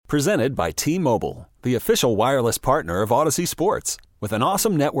Presented by T-Mobile, the official wireless partner of Odyssey Sports. With an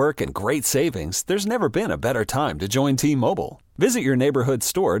awesome network and great savings, there's never been a better time to join T-Mobile. Visit your neighborhood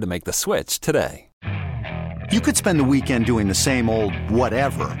store to make the switch today. You could spend the weekend doing the same old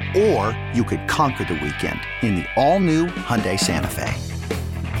whatever, or you could conquer the weekend in the all-new Hyundai Santa Fe.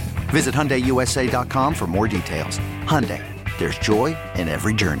 Visit HyundaiUSA.com for more details. Hyundai, there's joy in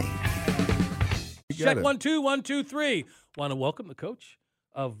every journey. Check 1 2 1 2 3. Want to welcome the coach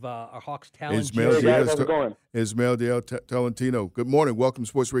of our Hawks talent. Ismael Diaz Tolentino. Good morning. Welcome to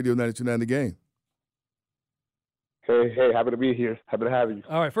Sports Radio 92.9 The Game. Hey, happy to be here. Happy to have you.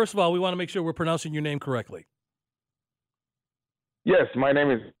 All right, first of all, we want to make sure we're pronouncing your name correctly. Yes, my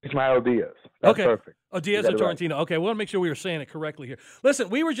name is Ismael Diaz. That's okay. Perfect. Oh, Diaz or Tolentino. Right. Okay, we want to make sure we were saying it correctly here. Listen,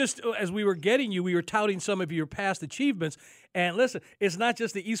 we were just, as we were getting you, we were touting some of your past achievements. And listen, it's not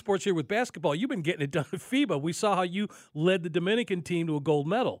just the esports here with basketball. You've been getting it done at FIBA. We saw how you led the Dominican team to a gold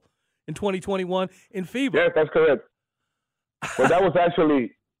medal in 2021 in FIBA. Yes, that's correct. Well, that was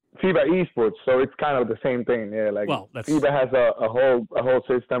actually FIBA esports, so it's kind of the same thing. Yeah, like FIBA has a whole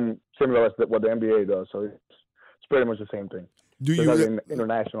system similar to what the NBA does, so it's pretty much the same thing. Do you at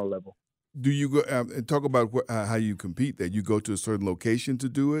international level? Do you go and talk about how you compete? That you go to a certain location to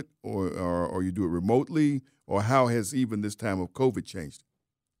do it, or you do it remotely, or how has even this time of COVID changed?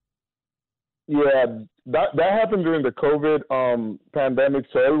 Yeah, that happened during the COVID pandemic.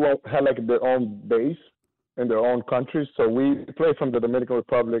 So everyone had like their own base in their own countries. So we play from the Dominican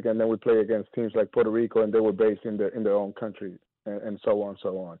Republic, and then we play against teams like Puerto Rico, and they were based in their own country, and so on,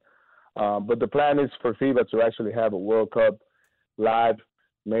 so on. But the plan is for FIBA to actually have a World Cup live,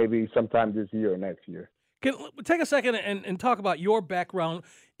 maybe sometime this year or next year. Take a second and talk about your background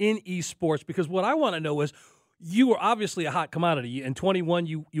in esports, because what I want to know is you were obviously a hot commodity. In 21,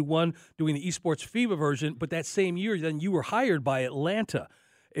 you won doing the esports FIBA version, but that same year, then you were hired by Atlanta.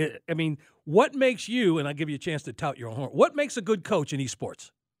 I mean, what makes you, and I'll give you a chance to tout your own horn, what makes a good coach in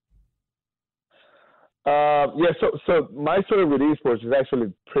esports? So my story with esports is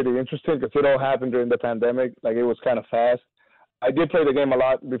actually pretty interesting because it all happened during the pandemic. Like, it was kind of fast. I did play the game a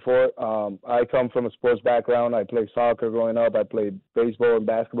lot before. I come from a sports background. I played soccer growing up. I played baseball and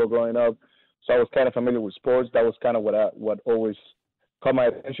basketball growing up. So I was kind of familiar with sports. That was kind of what always caught my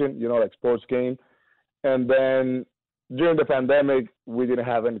attention, like sports game. And then during the pandemic, we didn't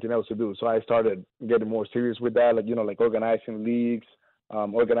have anything else to do. So I started getting more serious with that, like organizing leagues,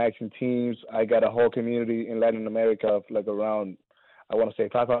 organizing teams. I got a whole community in Latin America of like around, I want to say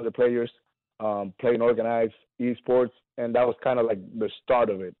 500 players playing organized esports. And that was kind of like the start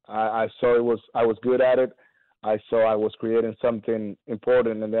of it. I saw I was good at it. I saw I was creating something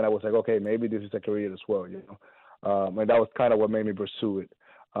important, and then I was like, okay, maybe this is a career as well, and that was kind of what made me pursue it.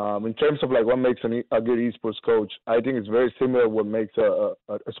 In terms of like what makes a good esports coach, I think it's very similar to what makes a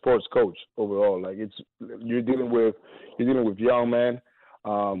sports coach overall. Like, you're dealing with young men,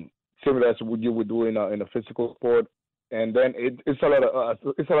 similar to what you would do in a physical sport, and then it's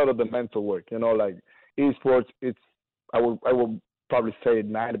a lot of the mental work. Like esports, I will probably say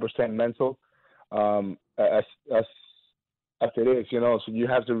 90% mental, as it is, So you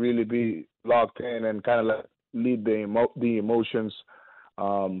have to really be locked in and kind of like lead the emotions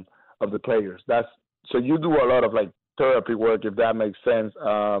of the players. So you do a lot of like therapy work, if that makes sense.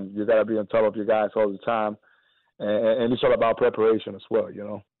 You got to be on top of your guys all the time, and it's all about preparation as well,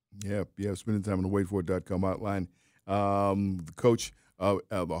 Yeah. Spending time on the waitfor.com outline. The coach of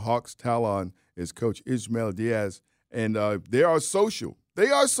the Hawks Talon is Coach Ismael Diaz. And they are social.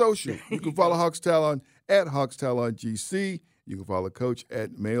 You can follow Hawks Talon at Hawks Talon GC. You can follow Coach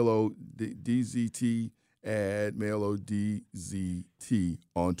at MailODZT at MailODZT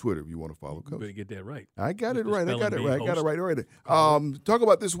on Twitter if you want to follow Coach. You better get that right. I got it right. Talk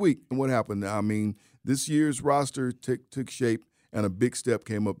about this week and what happened. I mean, this year's roster took shape, and a big step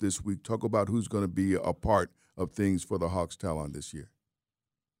came up this week. Talk about who's going to be a part of things for the Hawks Talon this year.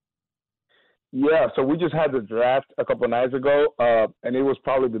 Yeah, so we just had the draft a couple of nights ago, and it was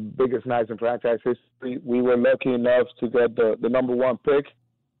probably the biggest night in franchise history. We were lucky enough to get the number one pick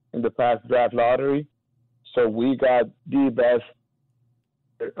in the past draft lottery, so we got the best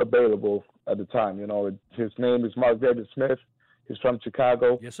available at the time. His name is Mark David Smith. He's from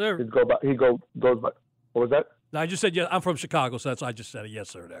Chicago. Yes, sir. He goes by. What was that? No, I just said, yeah, I'm from Chicago, so I just said a yes,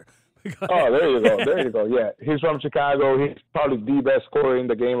 sir, there. Oh, there you go. Yeah, he's from Chicago. He's probably the best scorer in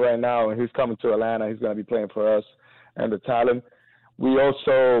the game right now, and he's coming to Atlanta. He's going to be playing for us and the Talon. We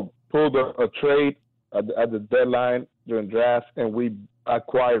also pulled a trade at the deadline during draft, and we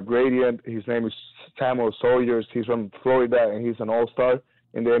acquired Gradient. His name is Samuel Sawyers. He's from Florida, and he's an all-star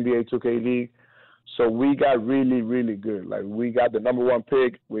in the NBA 2K League. So we got really, really good. Like, we got the number 1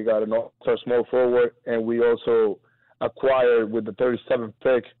 pick, we got an all-star small forward, and we also acquired with the 37th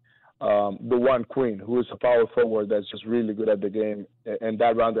pick the one Queen, who is a power forward that's just really good at the game, and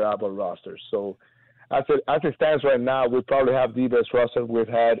that rounded out our roster. So as it stands right now, we probably have the best roster we've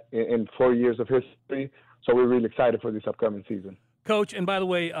had in 4 years of history. So we're really excited for this upcoming season. Coach, and by the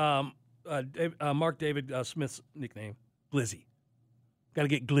way, Mark David Smith's nickname, Glizzy. Got to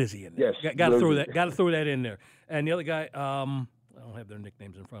get Glizzy in there. Yes, got to throw that. Got to throw that in there. And the other guy, I don't have their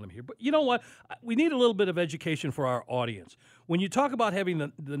nicknames in front of me here, but you know what? We need a little bit of education for our audience. When you talk about having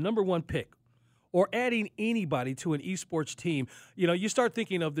the number 1 pick or adding anybody to an esports team, you know, you start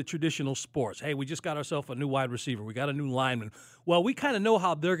thinking of the traditional sports. Hey, we just got ourselves a new wide receiver. We got a new lineman. Well, we kind of know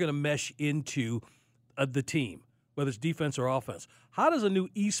how they're going to mesh into the team, whether it's defense or offense. How does a new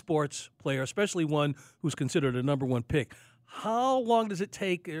esports player, especially one who's considered a number 1 pick, how long does it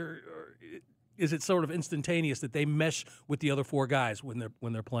take, or is it sort of instantaneous that they mesh with the other 4 guys when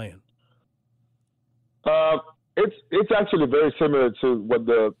they're playing? It's actually very similar to what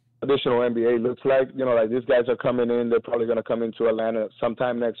the traditional NBA looks like. You know, like, these guys are coming in. They're probably going to come into Atlanta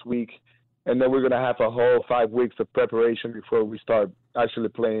sometime next week, and then we're going to have a whole 5 weeks of preparation before we start actually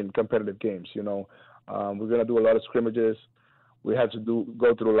playing competitive games. You know, we're going to do a lot of scrimmages. We have to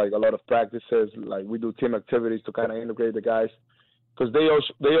go through like a lot of practices. Like, we do team activities to kind of integrate the guys, because they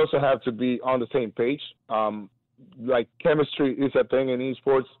also have to be on the same page. Like, chemistry is a thing in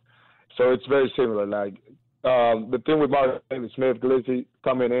esports, so it's very similar. Like, the thing with Mark Smith, Glizzy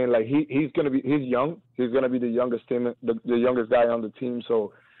coming in, like, he's young. He's gonna be the youngest the youngest guy on the team.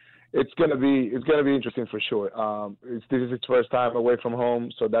 So it's gonna be interesting for sure. This is his first time away from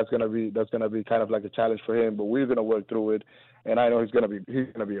home, so that's gonna be kind of like a challenge for him. But we're gonna work through it, and I know he's gonna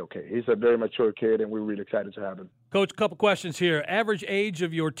be okay. He's a very mature kid, and we're really excited to have him. Coach, a couple questions here. Average age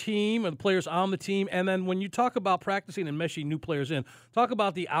of your team and the players on the team, and then when you talk about practicing and meshing new players in, talk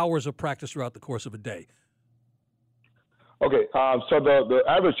about the hours of practice throughout the course of a day. Okay, so the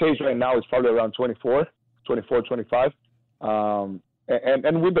average age right now is probably around 24, 25.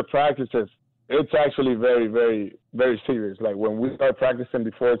 And with the practices, it's actually very, very, very serious. Like, when we start practicing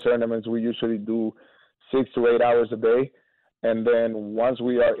before tournaments, we usually do 6 to 8 hours a day. And then once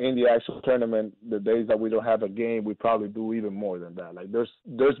we are in the actual tournament, the days that we don't have a game, we probably do even more than that. Like,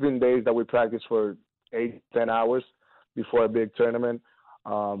 there's been days that we practice for 8, 10 hours before a big tournament.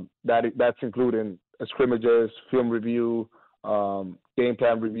 That's including scrimmages, film review, game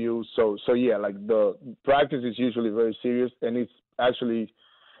plan review. So yeah, like, the practice is usually very serious, and it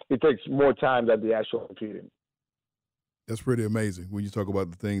takes more time than the actual competing. That's pretty amazing when you talk about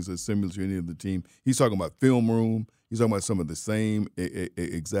the things that similar to any of the team. He's talking about film room. He's talking about some of the same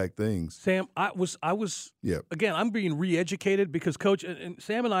exact things. Sam, I was again, I'm being re-educated because, Coach, and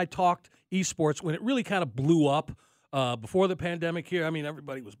Sam and I talked esports when it really kind of blew up before the pandemic here. I mean,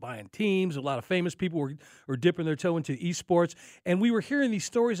 everybody was buying teams. A lot of famous people were dipping their toe into esports. And we were hearing these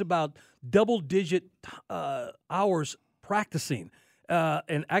stories about double-digit hours practicing.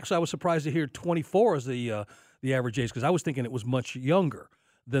 And actually, I was surprised to hear 24 as the average age, because I was thinking it was much younger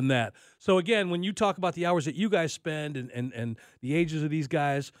than that. So, again, when you talk about the hours that you guys spend and the ages of these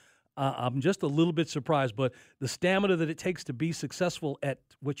guys, I'm just a little bit surprised. But the stamina that it takes to be successful at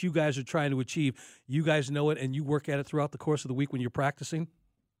what you guys are trying to achieve, you guys know it, and you work at it throughout the course of the week when you're practicing?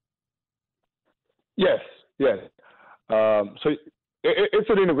 Yes. So it's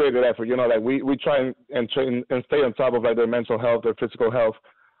an integrated effort. You know, like, we try and train and stay on top of, like, their mental health, their physical health,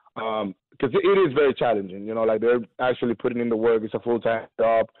 because it is very challenging. You know, like, they're actually putting in the work. It's a full-time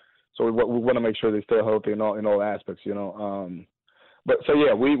job, so we want to make sure they stay healthy in all aspects. You know, but so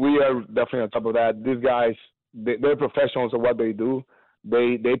yeah, we are definitely on top of that. These guys, they're professionals at what they do.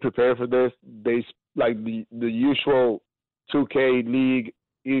 They prepare for this. They, like, the usual 2K league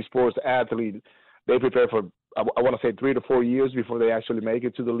esports athlete. They prepare for, I want to say, 3 to 4 years before they actually make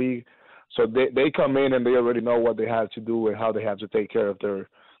it to the league. So they come in and they already know what they have to do and how they have to take care of their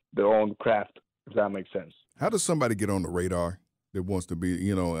own craft, if that makes sense. How does somebody get on the radar that wants to be,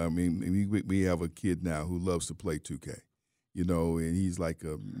 you know, I mean, we have a kid now who loves to play 2K, you know, and he's like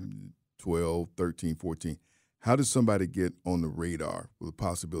 12, 13, 14. How does somebody get on the radar with a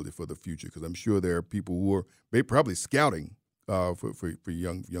possibility for the future? Because I'm sure there are people who are probably scouting for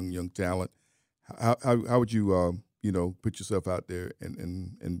young talent. How would you, put yourself out there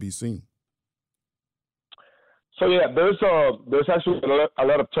and be seen? So yeah, there's actually a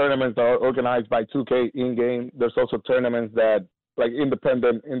lot of tournaments that are organized by 2K in-game. There's also tournaments that, like,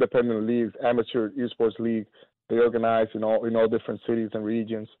 independent leagues, amateur esports league, they organize in all different cities and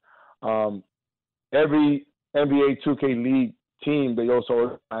regions. Every NBA 2K league team, they also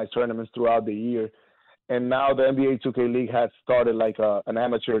organize tournaments throughout the year. And now the NBA 2K League has started like an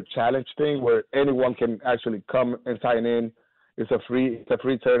amateur challenge thing where anyone can actually come and sign in. It's a free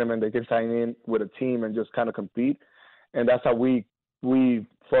tournament. They can sign in with a team and just kind of compete. And that's how we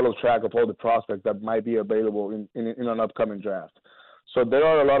follow track of all the prospects that might be available in an upcoming draft. So there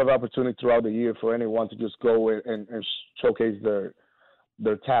are a lot of opportunities throughout the year for anyone to just go and showcase their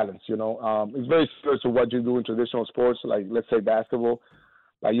talents. It's very similar to what you do in traditional sports, like let's say basketball.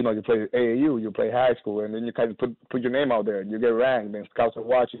 Like, you play AAU, you play high school, and then you kind of put your name out there, and you get ranked, and scouts are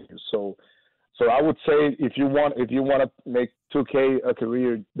watching you. So I would say if you want to make 2K a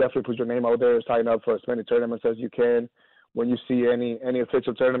career, definitely put your name out there, sign up for as many tournaments as you can. When you see any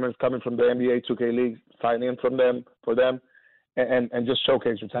official tournaments coming from the NBA 2K League, sign in for them, and just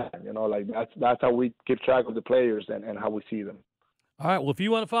showcase your talent. Like that's how we keep track of the players and how we see them. All right. Well, if you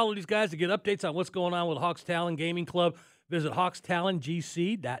want to follow these guys to get updates on what's going on with Hawks Talon Gaming Club, visit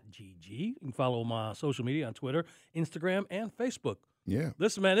hawkstalongc.gg. You can follow them on social media on Twitter, Instagram, and Facebook. Yeah.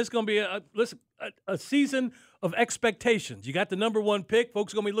 Listen, man, it's going to be a season of expectations. You got the number one pick.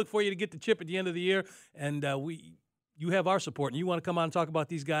 Folks are going to be looking for you to get the chip at the end of the year, and you have our support. And you want to come on and talk about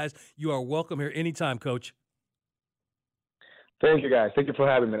these guys, you are welcome here anytime, Coach. Thank you, guys. Thank you for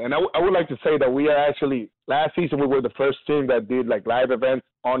having me. And I would like to say that we are actually, last season we were the first team that did like live events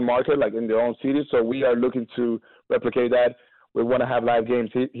on market, like in their own cities. So we are looking to replicate that. We want to have live games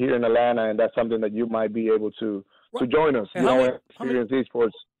here in Atlanta, and that's something that you might be able to join us. And experience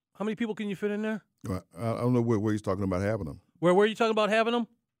esports. How many people can you fit in there? I don't know where he's talking about having them. Where are you talking about having them?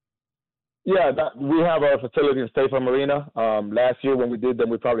 Yeah, we have our facility in State Farm Arena. Last year when we did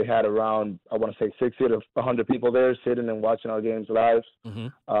them, we probably had around, I want to say 60 to 100 people there sitting and watching our games live. Mm-hmm.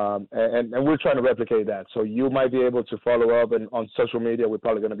 And we're trying to replicate that. So you might be able to follow up, and on social media, we're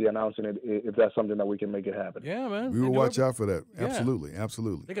probably going to be announcing it if that's something that we can make it happen. Yeah, man. We will watch out for that. Yeah. Absolutely.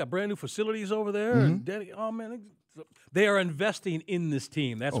 They got brand new facilities over there. Mm-hmm. And man, they are investing in this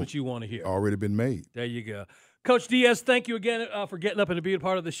team. That's what you want to hear. Already been made. There you go. Coach Diaz, thank you again for getting up and to being a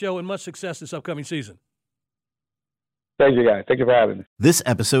part of the show, and much success this upcoming season. Thank you, guys. Thank you for having me. This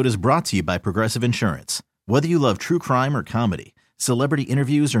episode is brought to you by Progressive Insurance. Whether you love true crime or comedy, celebrity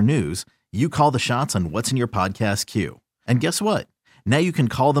interviews or news, you call the shots on what's in your podcast queue. And guess what? Now you can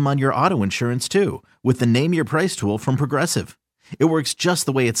call them on your auto insurance too with the Name Your Price tool from Progressive. It works just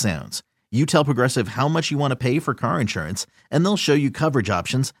the way it sounds. You tell Progressive how much you want to pay for car insurance, and they'll show you coverage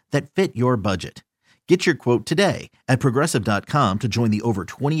options that fit your budget. Get your quote today at Progressive.com to join the over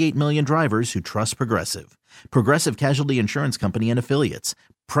 28 million drivers who trust Progressive. Progressive Casualty Insurance Company and Affiliates.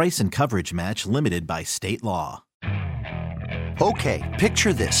 Price and coverage match limited by state law. Okay,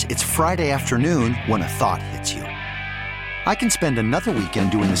 picture this. It's Friday afternoon when a thought hits you. I can spend another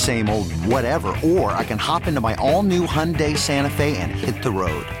weekend doing the same old whatever, or I can hop into my all-new Hyundai Santa Fe and hit the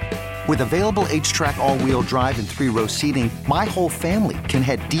road. With available H-Track all-wheel drive and 3-row seating, my whole family can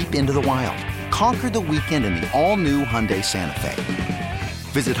head deep into the wild. Conquer the weekend in the all-new Hyundai Santa Fe.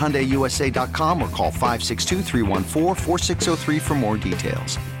 Visit HyundaiUSA.com or call 562-314-4603 for more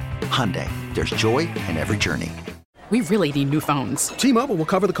details. Hyundai, there's joy in every journey. We really need new phones. T-Mobile will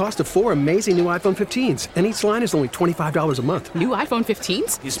cover the cost of 4 amazing new iPhone 15s, and each line is only $25 a month. New iPhone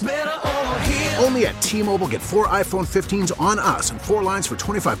 15s? It's better over here. Only at T-Mobile, get 4 iPhone 15s on us and 4 lines for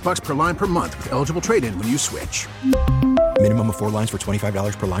 $25 per line per month with eligible trade-in when you switch. Minimum of 4 lines for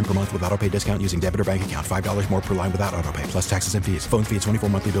 $25 per line per month with autopay discount using debit or bank account. $5 more per line without autopay, plus taxes and fees. Phone fee at 24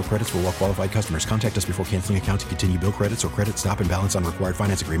 monthly bill credits for well-qualified customers. Contact us before canceling account to continue bill credits or credit stop and balance on required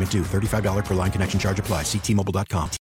finance agreement due. $35 per line connection charge applies. See T-Mobile.com.